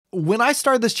When I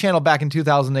started this channel back in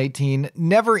 2018,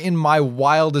 never in my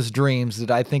wildest dreams did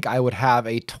I think I would have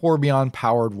a Tourbillon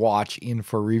powered watch in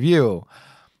for review.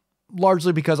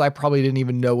 Largely because I probably didn't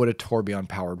even know what a Tourbillon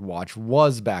powered watch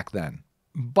was back then.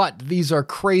 But these are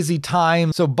crazy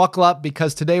times, so buckle up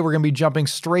because today we're going to be jumping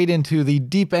straight into the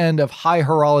deep end of high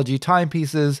horology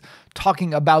timepieces,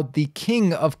 talking about the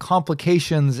king of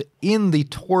complications in the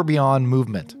Tourbillon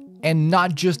movement. And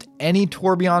not just any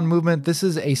Tourbillon movement, this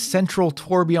is a central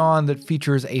Tourbillon that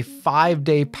features a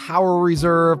 5-day power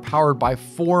reserve powered by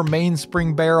 4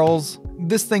 mainspring barrels.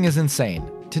 This thing is insane.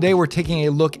 Today we're taking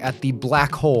a look at the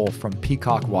Black Hole from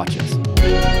Peacock Watches.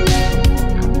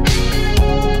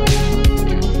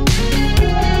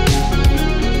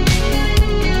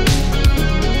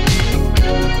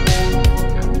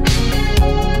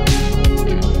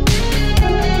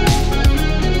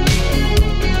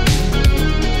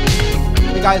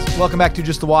 Hey guys, welcome back to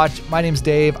Just the Watch. My name's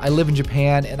Dave. I live in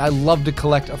Japan and I love to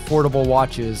collect affordable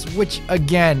watches, which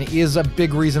again is a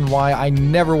big reason why I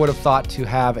never would have thought to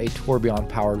have a Tourbillon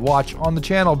powered watch on the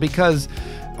channel, because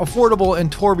affordable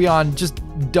and Tourbillon just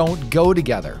don't go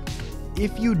together.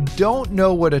 If you don't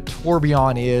know what a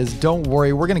Tourbillon is, don't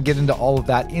worry, we're going to get into all of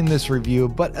that in this review,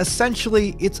 but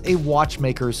essentially it's a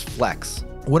watchmaker's flex.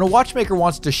 When a watchmaker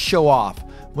wants to show off,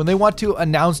 when they want to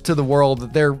announce to the world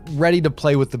that they're ready to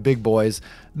play with the big boys,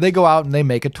 they go out and they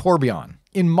make a Tourbillon.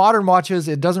 In modern watches,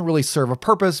 it doesn't really serve a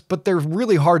purpose, but they're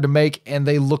really hard to make and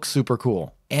they look super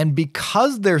cool. And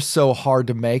because they're so hard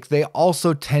to make, they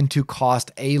also tend to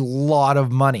cost a lot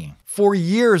of money. For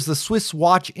years, the Swiss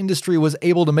watch industry was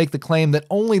able to make the claim that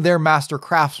only their master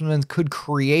craftsmen could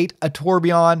create a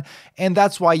Tourbillon, and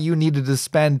that's why you needed to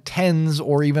spend tens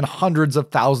or even hundreds of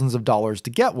thousands of dollars to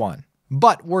get one.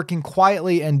 But working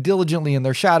quietly and diligently in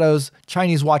their shadows,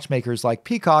 Chinese watchmakers like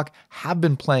Peacock have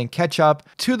been playing catch up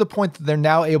to the point that they're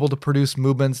now able to produce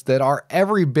movements that are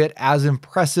every bit as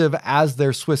impressive as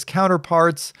their Swiss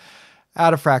counterparts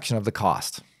at a fraction of the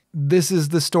cost. This is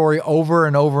the story over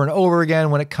and over and over again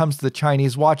when it comes to the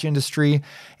Chinese watch industry,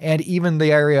 and even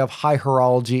the area of high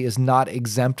horology is not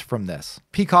exempt from this.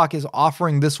 Peacock is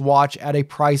offering this watch at a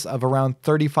price of around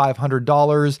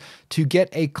 $3,500. To get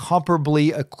a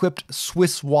comparably equipped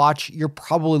Swiss watch, you're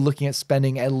probably looking at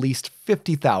spending at least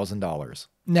 $50,000.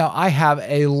 Now, I have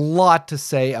a lot to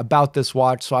say about this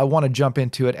watch, so I want to jump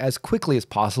into it as quickly as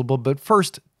possible, but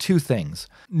first, 2 things.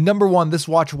 Number 1, this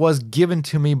watch was given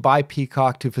to me by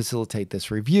Peacock to facilitate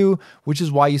this review, which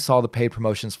is why you saw the paid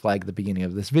promotions flag at the beginning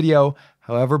of this video.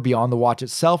 However, beyond the watch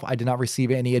itself, I did not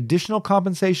receive any additional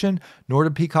compensation, nor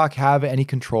did Peacock have any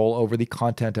control over the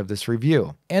content of this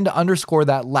review. And to underscore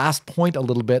that last point a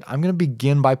little bit, I'm going to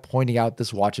begin by pointing out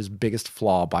this watch's biggest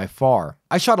flaw by far.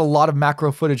 I shot a lot of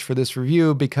macro footage for this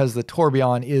review because the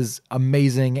Tourbillon is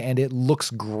amazing and it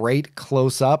looks great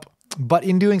close up. But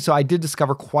in doing so, I did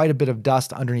discover quite a bit of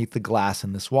dust underneath the glass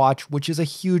in this watch, which is a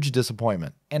huge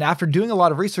disappointment. And after doing a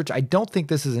lot of research, I don't think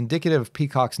this is indicative of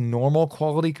Peacock's normal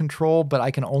quality control, but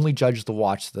I can only judge the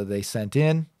watch that they sent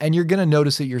in. And you're going to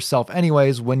notice it yourself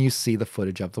anyways when you see the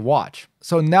footage of the watch.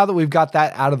 So now that we've got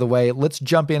that out of the way, let's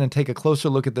jump in and take a closer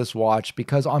look at this watch,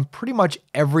 because on pretty much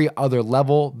every other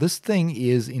level, this thing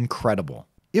is incredible.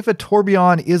 If a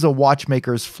Tourbillon is a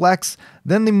watchmaker's flex,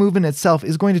 then the movement itself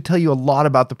is going to tell you a lot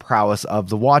about the prowess of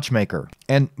the watchmaker.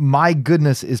 And my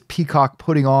goodness, is Peacock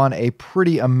putting on a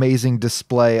pretty amazing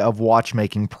display of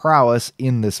watchmaking prowess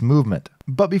in this movement.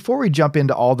 But before we jump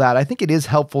into all that, I think it is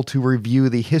helpful to review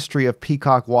the history of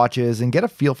Peacock watches and get a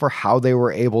feel for how they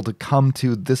were able to come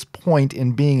to this point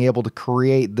in being able to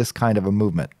create this kind of a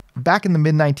movement. Back in the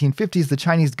mid-1950s, the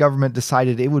Chinese government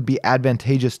decided it would be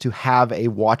advantageous to have a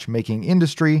watchmaking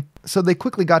industry, so they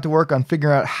quickly got to work on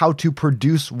figuring out how to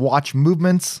produce watch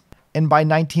movements. And by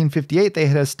 1958, they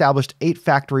had established 8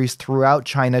 factories throughout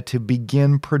China to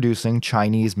begin producing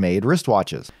Chinese-made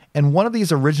wristwatches. And one of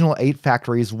these original 8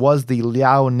 factories was the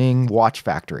Liaoning Watch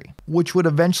Factory, which would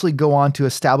eventually go on to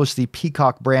establish the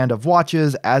Peacock brand of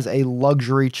watches as a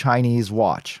luxury Chinese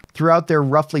watch. Throughout their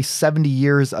roughly 70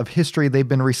 years of history, they've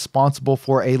been responsible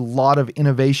for a lot of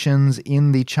innovations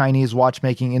in the Chinese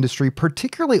watchmaking industry,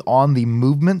 particularly on the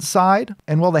movement side.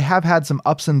 And while they have had some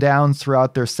ups and downs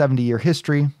throughout their 70-year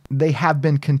history, they have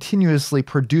been continuously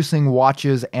producing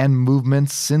watches and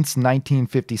movements since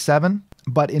 1957.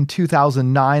 But in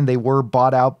 2009, they were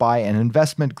bought out by an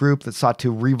investment group that sought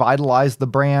to revitalize the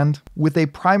brand with a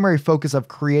primary focus of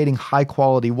creating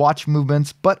high-quality watch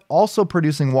movements, but also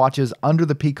producing watches under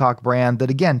the Peacock brand that,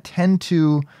 again, tend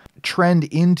to trend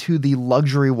into the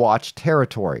luxury watch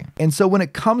territory. And so when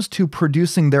it comes to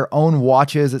producing their own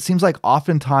watches, it seems like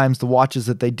oftentimes the watches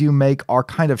that they do make are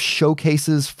kind of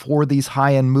showcases for these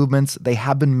high-end movements. They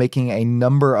have been making a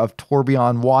number of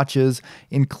Tourbillon watches,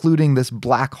 including this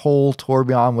black hole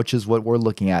tourbillon, which is what we're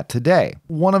looking at today.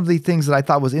 One of the things that I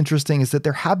thought was interesting is that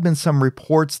there have been some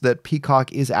reports that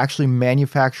Peacock is actually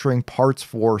manufacturing parts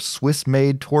for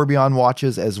Swiss-made tourbillon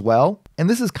watches as well. And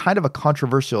this is kind of a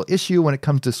controversial issue when it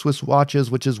comes to Swiss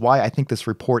watches, which is why I think this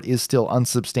report is still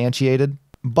unsubstantiated.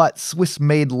 But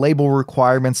Swiss-made label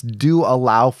requirements do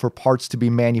allow for parts to be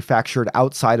manufactured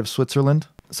outside of Switzerland.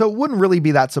 So it wouldn't really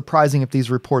be that surprising if these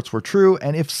reports were true,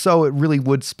 and if so, it really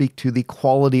would speak to the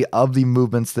quality of the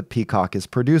movements that Peacock is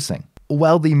producing.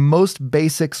 While the most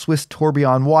basic Swiss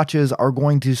tourbillon watches are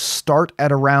going to start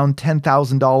at around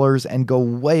 $10,000 and go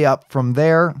way up from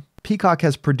there, Peacock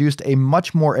has produced a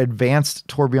much more advanced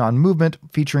tourbillon movement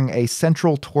featuring a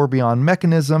central tourbillon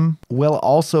mechanism, while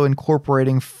also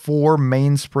incorporating 4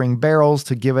 mainspring barrels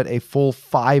to give it a full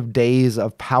 5 days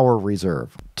of power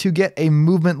reserve. To get a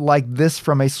movement like this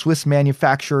from a Swiss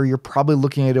manufacturer, you're probably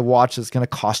looking at a watch that's going to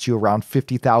cost you around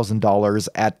 $50,000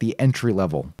 at the entry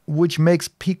level, which makes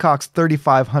Peacock's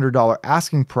 $3,500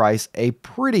 asking price a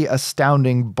pretty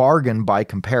astounding bargain by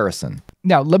comparison.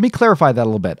 Now, let me clarify that a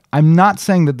little bit. I'm not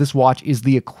saying that this watch is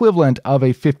the equivalent of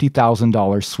a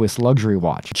 $50,000 Swiss luxury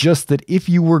watch. Just that if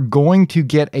you were going to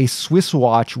get a Swiss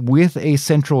watch with a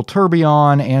central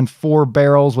tourbillon and 4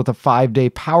 barrels with a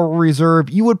 5-day power reserve,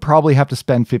 you would probably have to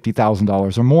spend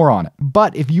 $50,000 or more on it.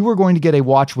 But if you were going to get a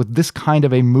watch with this kind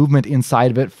of a movement inside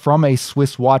of it from a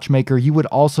Swiss watchmaker, you would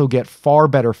also get far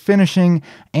better finishing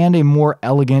and a more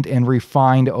elegant and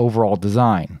refined overall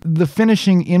design. The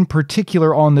finishing in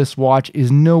particular on this watch is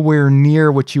nowhere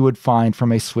near what you would find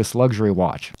from a Swiss luxury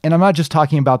watch. And I'm not just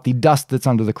talking about the dust that's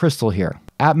under the crystal here.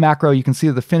 At macro, you can see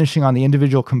that the finishing on the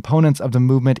individual components of the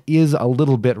movement is a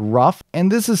little bit rough,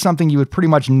 and this is something you would pretty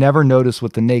much never notice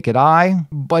with the naked eye,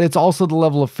 but it's also the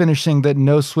level of finishing that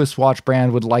no Swiss watch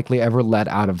brand would likely ever let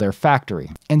out of their factory.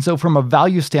 And so from a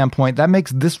value standpoint, that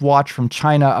makes this watch from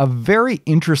China a very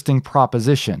interesting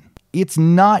proposition. It's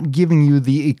not giving you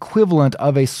the equivalent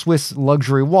of a Swiss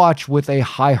luxury watch with a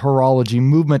high horology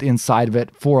movement inside of it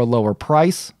for a lower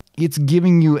price. It's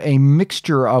giving you a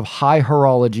mixture of high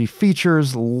horology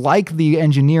features like the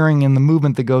engineering and the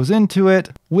movement that goes into it,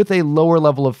 with a lower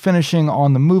level of finishing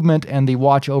on the movement and the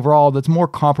watch overall that's more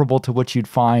comparable to what you'd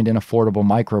find in affordable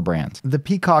micro brands. The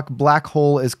Peacock Black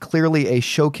Hole is clearly a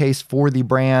showcase for the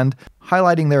brand,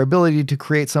 highlighting their ability to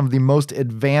create some of the most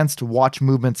advanced watch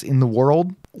movements in the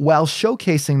world, while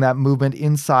showcasing that movement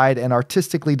inside an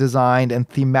artistically designed and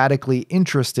thematically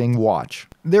interesting watch.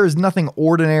 There is nothing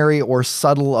ordinary or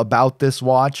subtle about this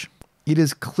watch. It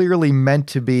is clearly meant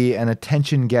to be an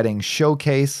attention-getting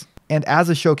showcase, and as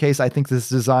a showcase, I think this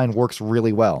design works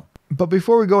really well. But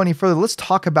before we go any further, let's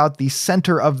talk about the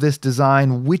center of this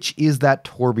design, which is that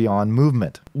tourbillon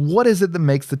movement. What is it that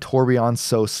makes the tourbillon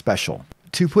so special?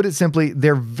 To put it simply,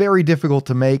 they're very difficult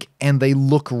to make and they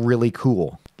look really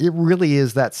cool. It really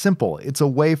is that simple. It's a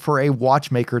way for a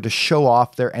watchmaker to show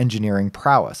off their engineering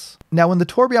prowess. Now, when the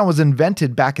tourbillon was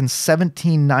invented back in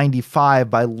 1795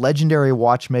 by legendary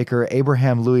watchmaker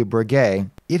Abraham Louis Breguet,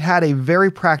 it had a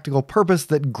very practical purpose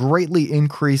that greatly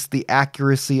increased the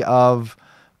accuracy of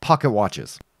pocket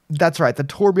watches. That's right, the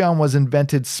tourbillon was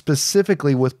invented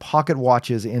specifically with pocket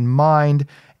watches in mind,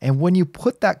 and when you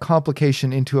put that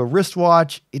complication into a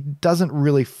wristwatch, it doesn't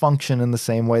really function in the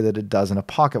same way that it does in a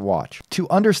pocket watch. To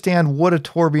understand what a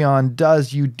tourbillon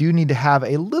does, you do need to have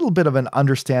a little bit of an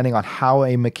understanding on how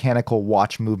a mechanical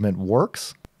watch movement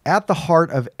works. At the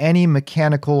heart of any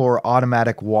mechanical or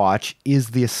automatic watch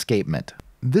is the escapement.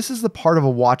 This is the part of a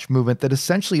watch movement that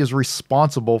essentially is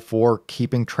responsible for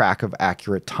keeping track of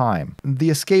accurate time.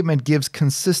 The escapement gives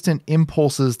consistent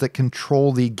impulses that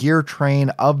control the gear train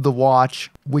of the watch,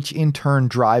 which in turn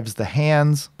drives the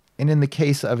hands. And in the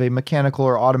case of a mechanical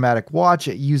or automatic watch,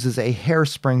 it uses a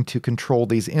hairspring to control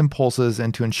these impulses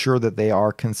and to ensure that they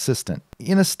are consistent.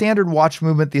 In a standard watch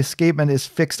movement, the escapement is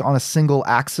fixed on a single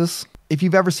axis. If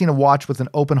you've ever seen a watch with an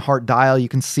open heart dial, you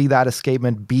can see that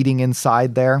escapement beating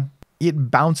inside there.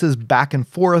 It bounces back and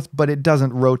forth, but it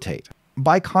doesn't rotate.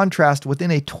 By contrast,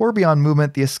 within a tourbillon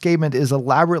movement, the escapement is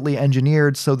elaborately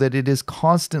engineered so that it is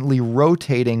constantly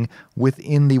rotating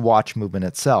within the watch movement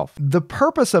itself. The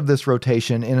purpose of this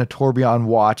rotation in a tourbillon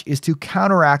watch is to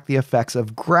counteract the effects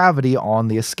of gravity on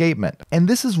the escapement. And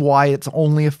this is why it's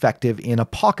only effective in a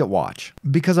pocket watch,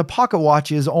 because a pocket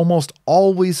watch is almost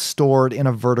always stored in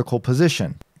a vertical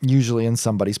position. usually in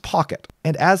somebody's pocket.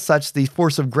 And as such, the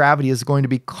force of gravity is going to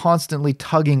be constantly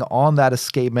tugging on that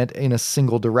escapement in a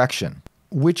single direction,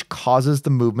 which causes the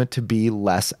movement to be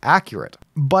less accurate.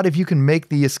 But if you can make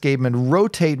the escapement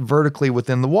rotate vertically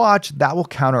within the watch, that will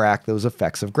counteract those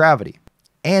effects of gravity.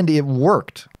 And it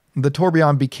worked. The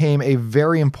tourbillon became a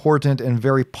very important and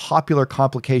very popular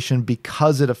complication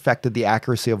because it affected the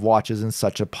accuracy of watches in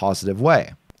such a positive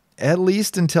way. At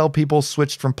least until people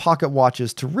switched from pocket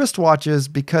watches to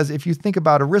wristwatches, because if you think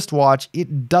about a wristwatch,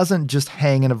 it doesn't just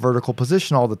hang in a vertical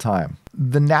position all the time.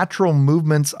 The natural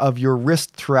movements of your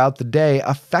wrist throughout the day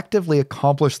effectively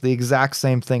accomplish the exact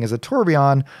same thing as a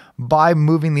tourbillon by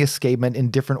moving the escapement in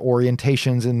different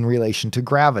orientations in relation to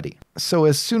gravity. So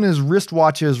as soon as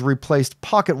wristwatches replaced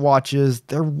pocket watches,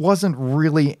 there wasn't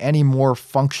really any more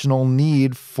functional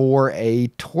need for a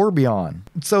tourbillon.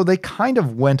 So they kind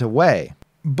of went away.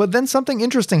 But then something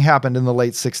interesting happened in the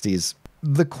late 60s.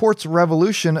 The quartz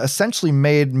revolution essentially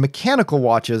made mechanical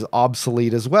watches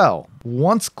obsolete as well.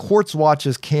 Once quartz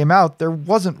watches came out, there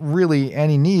wasn't really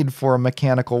any need for a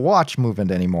mechanical watch movement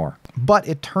anymore. But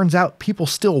it turns out people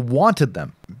still wanted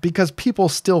them, because people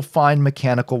still find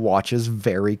mechanical watches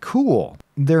very cool.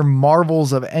 They're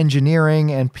marvels of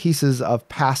engineering and pieces of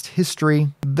past history.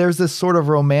 There's this sort of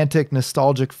romantic,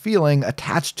 nostalgic feeling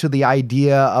attached to the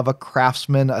idea of a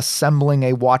craftsman assembling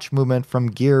a watch movement from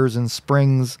gears and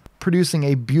springs, producing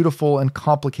a beautiful and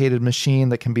complicated machine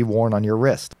that can be worn on your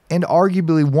wrist. And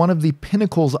arguably one of the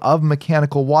pinnacles of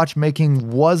mechanical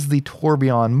watchmaking was the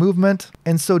tourbillon movement.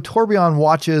 And so tourbillon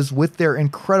watches, with their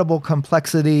incredible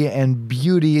complexity and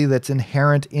beauty that's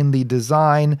inherent in the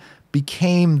design,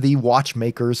 became the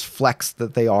watchmakers' flex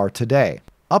that they are today.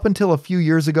 Up until a few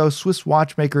years ago, Swiss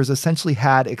watchmakers essentially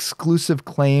had exclusive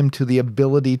claim to the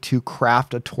ability to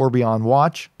craft a tourbillon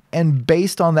watch. And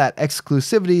based on that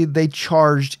exclusivity, they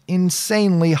charged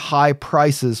insanely high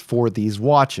prices for these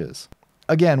watches.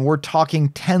 Again, we're talking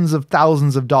tens of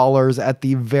thousands of dollars at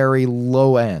the very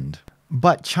low end.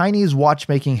 But Chinese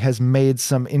watchmaking has made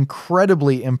some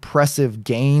incredibly impressive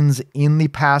gains in the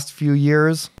past few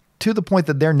years, to the point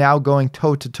that they're now going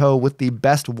toe-to-toe with the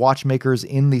best watchmakers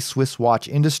in the Swiss watch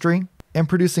industry, and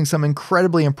producing some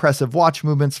incredibly impressive watch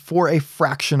movements for a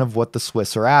fraction of what the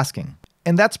Swiss are asking.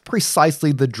 And that's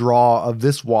precisely the draw of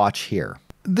this watch here.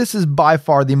 This is by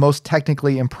far the most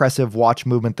technically impressive watch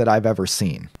movement that I've ever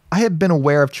seen. I have been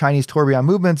aware of Chinese tourbillon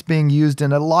movements being used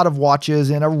in a lot of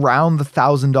watches in around the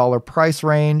 $1,000 price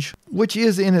range, which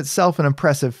is in itself an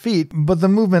impressive feat, but the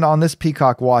movement on this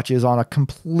Peacock watch is on a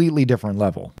completely different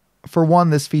level. For one,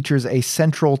 this features a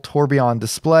central tourbillon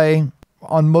display.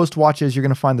 On most watches, you're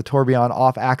going to find the tourbillon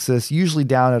off axis, usually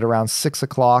down at around 6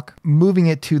 o'clock. Moving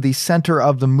it to the center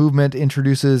of the movement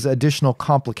introduces additional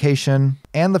complication,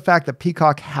 and the fact that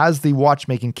Peacock has the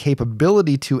watchmaking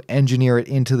capability to engineer it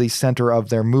into the center of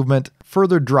their movement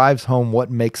further drives home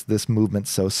what makes this movement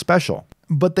so special.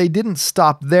 But they didn't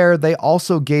stop there. They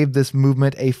also gave this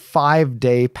movement a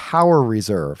 5-day power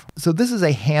reserve. So this is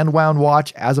a hand-wound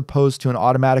watch as opposed to an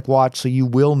automatic watch, so you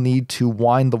will need to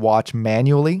wind the watch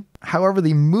manually. However,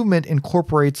 the movement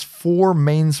incorporates 4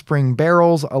 mainspring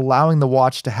barrels, allowing the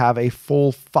watch to have a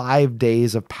full 5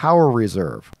 days of power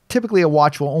reserve. Typically, a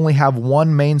watch will only have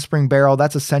 1 mainspring barrel.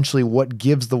 That's essentially what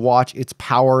gives the watch its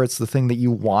power. It's the thing that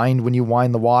you wind when you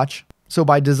wind the watch. So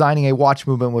by designing a watch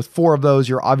movement with 4 of those,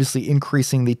 you're obviously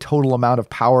increasing the total amount of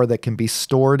power that can be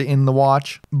stored in the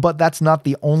watch. But that's not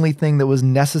the only thing that was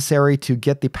necessary to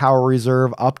get the power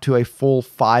reserve up to a full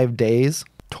 5 days.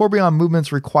 Tourbillon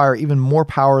movements require even more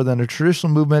power than a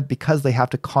traditional movement because they have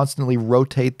to constantly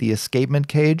rotate the escapement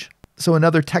cage. So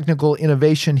another technical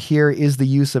innovation here is the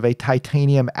use of a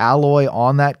titanium alloy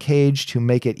on that cage to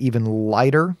make it even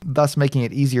lighter, thus making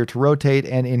it easier to rotate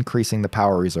and increasing the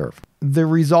power reserve. The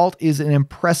result is an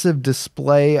impressive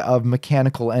display of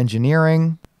mechanical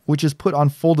engineering, which is put on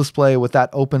full display with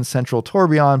that open central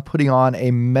tourbillon, putting on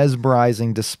a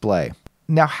mesmerizing display.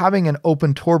 Now, having an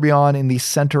open tourbillon in the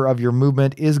center of your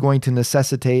movement is going to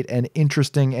necessitate an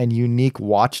interesting and unique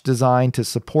watch design to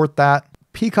support that.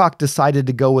 Peacock decided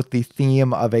to go with the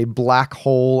theme of a black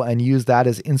hole and use that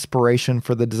as inspiration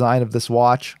for the design of this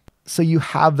watch. So you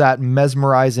have that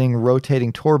mesmerizing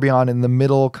rotating tourbillon in the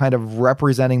middle, kind of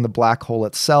representing the black hole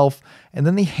itself. And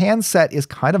then the handset is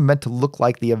kind of meant to look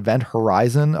like the event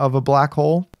horizon of a black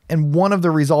hole. And one of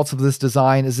the results of this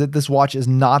design is that this watch is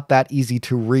not that easy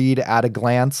to read at a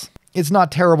glance. It's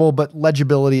not terrible, but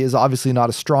legibility is obviously not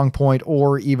a strong point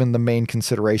or even the main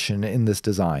consideration in this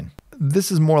design.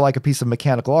 This is more like a piece of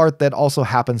mechanical art that also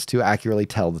happens to accurately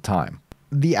tell the time.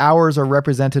 The hours are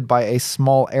represented by a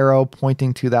small arrow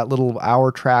pointing to that little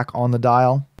hour track on the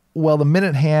dial. Well, the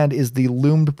minute hand is the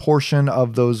loomed portion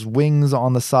of those wings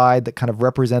on the side that kind of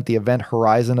represent the event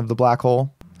horizon of the black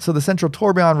hole. So the central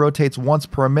tourbillon rotates once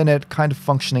per minute, kind of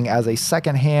functioning as a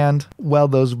second hand, while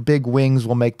those big wings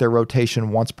will make their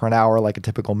rotation once per hour like a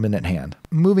typical minute hand.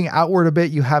 Moving outward a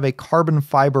bit, you have a carbon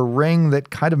fiber ring that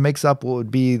kind of makes up what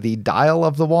would be the dial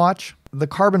of the watch. The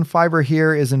carbon fiber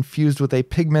here is infused with a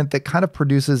pigment that kind of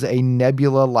produces a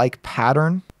nebula-like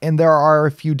pattern. And there are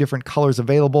a few different colors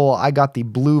available. I got the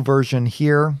blue version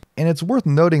here. And it's worth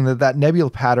noting that that nebula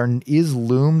pattern is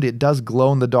loomed. It does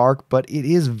glow in the dark, but it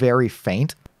is very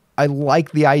faint. I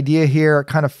like the idea here. It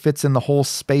kind of fits in the whole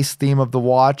space theme of the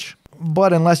watch.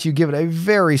 But unless you give it a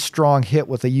very strong hit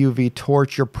with a UV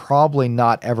torch, you're probably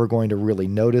not ever going to really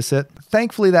notice it.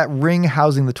 Thankfully, that ring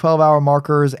housing the 12-hour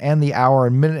markers and the hour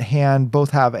and minute hand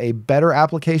both have a better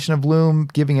application of lume,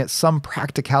 giving it some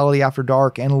practicality after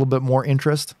dark and a little bit more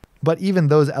interest. But even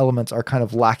those elements are kind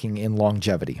of lacking in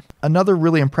longevity. Another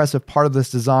really impressive part of this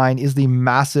design is the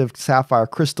massive sapphire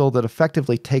crystal that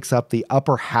effectively takes up the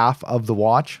upper half of the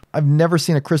watch. I've never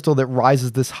seen a crystal that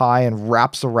rises this high and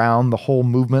wraps around the whole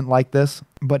movement like this,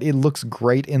 but it looks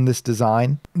great in this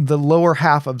design. The lower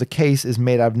half of the case is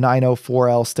made out of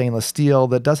 904L stainless steel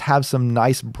that does have some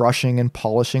nice brushing and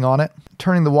polishing on it.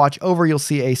 Turning the watch over, you'll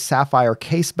see a sapphire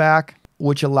case back,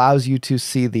 which allows you to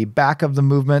see the back of the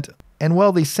movement. And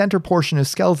while the center portion is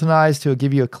skeletonized to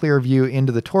give you a clear view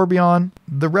into the tourbillon,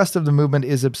 the rest of the movement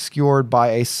is obscured by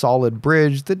a solid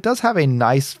bridge that does have a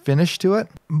nice finish to it,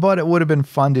 but it would have been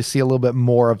fun to see a little bit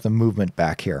more of the movement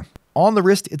back here. On the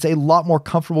wrist, it's a lot more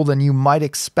comfortable than you might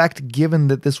expect given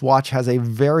that this watch has a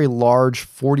very large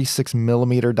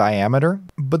 46mm diameter,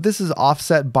 but this is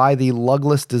offset by the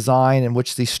lugless design in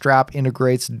which the strap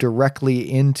integrates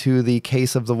directly into the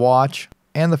case of the watch,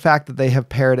 and the fact that they have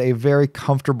paired a very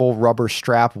comfortable rubber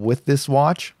strap with this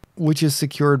watch, which is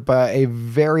secured by a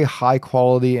very high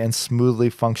quality and smoothly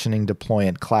functioning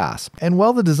deployant clasp. And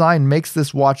while the design makes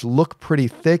this watch look pretty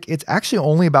thick, it's actually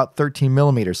only about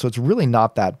 13mm, so it's really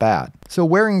not that bad. So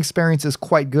wearing experience is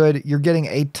quite good. You're getting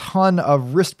a ton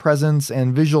of wrist presence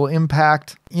and visual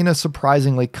impact in a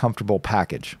surprisingly comfortable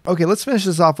package. Okay, let's finish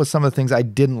this off with some of the things I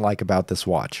didn't like about this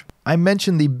watch. I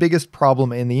mentioned the biggest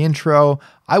problem in the intro.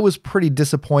 I was pretty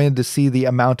disappointed to see the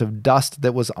amount of dust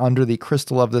that was under the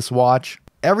crystal of this watch.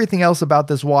 Everything else about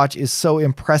this watch is so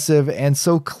impressive and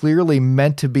so clearly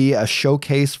meant to be a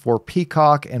showcase for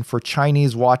Peacock and for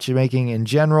Chinese watchmaking in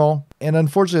general. And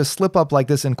unfortunately, a slip up like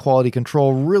this in quality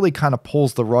control really kind of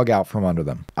pulls the rug out from under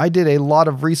them. I did a lot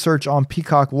of research on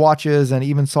Peacock watches and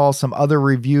even saw some other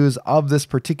reviews of this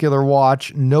particular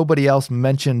watch. Nobody else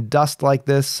mentioned dust like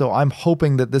this, so I'm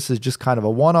hoping that this is just kind of a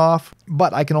one-off,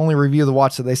 but I can only review the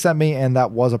watch that they sent me, and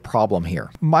that was a problem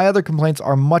here. My other complaints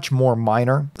are much more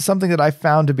minor. Something that I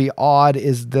found to be odd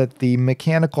is that the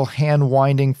mechanical hand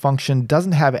winding function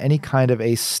doesn't have any kind of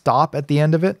a stop at the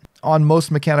end of it. On most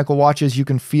mechanical watches, you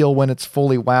can feel when it's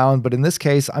fully wound, but in this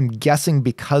case, I'm guessing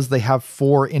because they have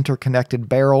 4 interconnected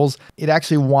barrels, it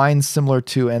actually winds similar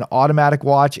to an automatic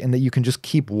watch in that you can just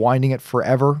keep winding it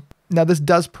forever. Now, this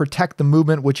does protect the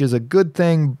movement, which is a good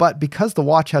thing, but because the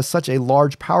watch has such a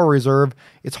large power reserve,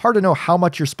 it's hard to know how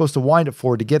much you're supposed to wind it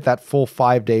for to get that full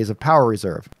 5 days of power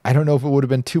reserve. I don't know if it would have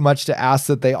been too much to ask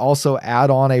that they also add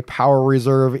on a power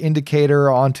reserve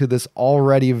indicator onto this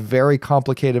already very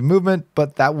complicated movement,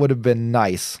 but that would have been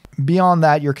nice. Beyond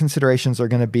that, your considerations are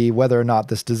going to be whether or not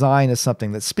this design is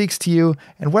something that speaks to you,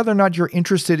 and whether or not you're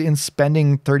interested in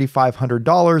spending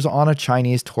 $3,500 on a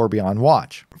Chinese tourbillon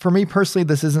watch. For me personally,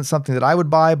 this isn't something that I would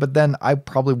buy, but then I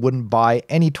probably wouldn't buy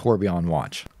any tourbillon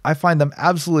watch. I find them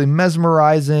absolutely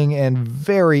mesmerizing and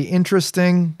very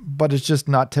interesting, but it's just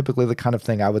not typically the kind of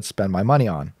thing I would spend my money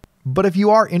on. But if you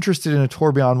are interested in a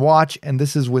tourbillon watch and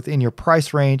this is within your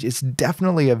price range, it's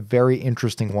definitely a very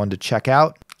interesting one to check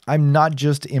out. I'm not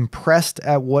just impressed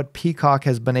at what Peacock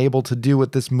has been able to do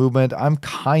with this movement, I'm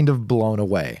kind of blown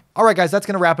away. All right, guys, that's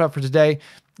going to wrap it up for today.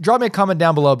 Drop me a comment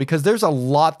down below because there's a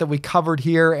lot that we covered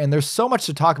here and there's so much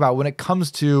to talk about when it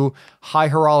comes to high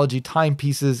horology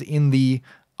timepieces in the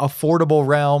affordable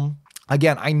realm.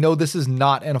 Again, I know this is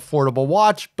not an affordable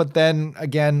watch, but then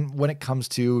again, when it comes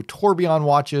to tourbillon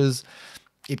watches,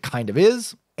 it kind of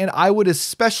is. And I would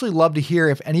especially love to hear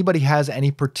if anybody has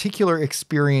any particular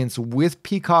experience with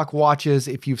Peacock watches,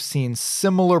 if you've seen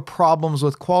similar problems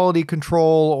with quality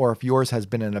control, or if yours has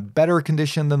been in a better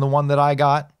condition than the one that I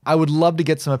got. I would love to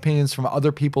get some opinions from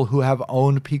other people who have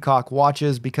owned Peacock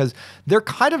watches because they're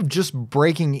kind of just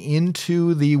breaking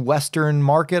into the Western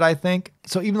market, I think.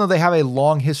 So even though they have a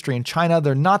long history in China,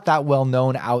 they're not that well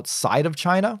known outside of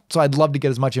China. So I'd love to get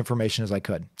as much information as I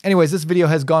could. Anyways, this video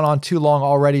has gone on too long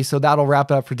already, so that'll wrap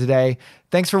it up for today.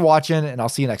 Thanks for watching, and I'll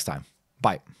see you next time.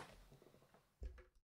 Bye.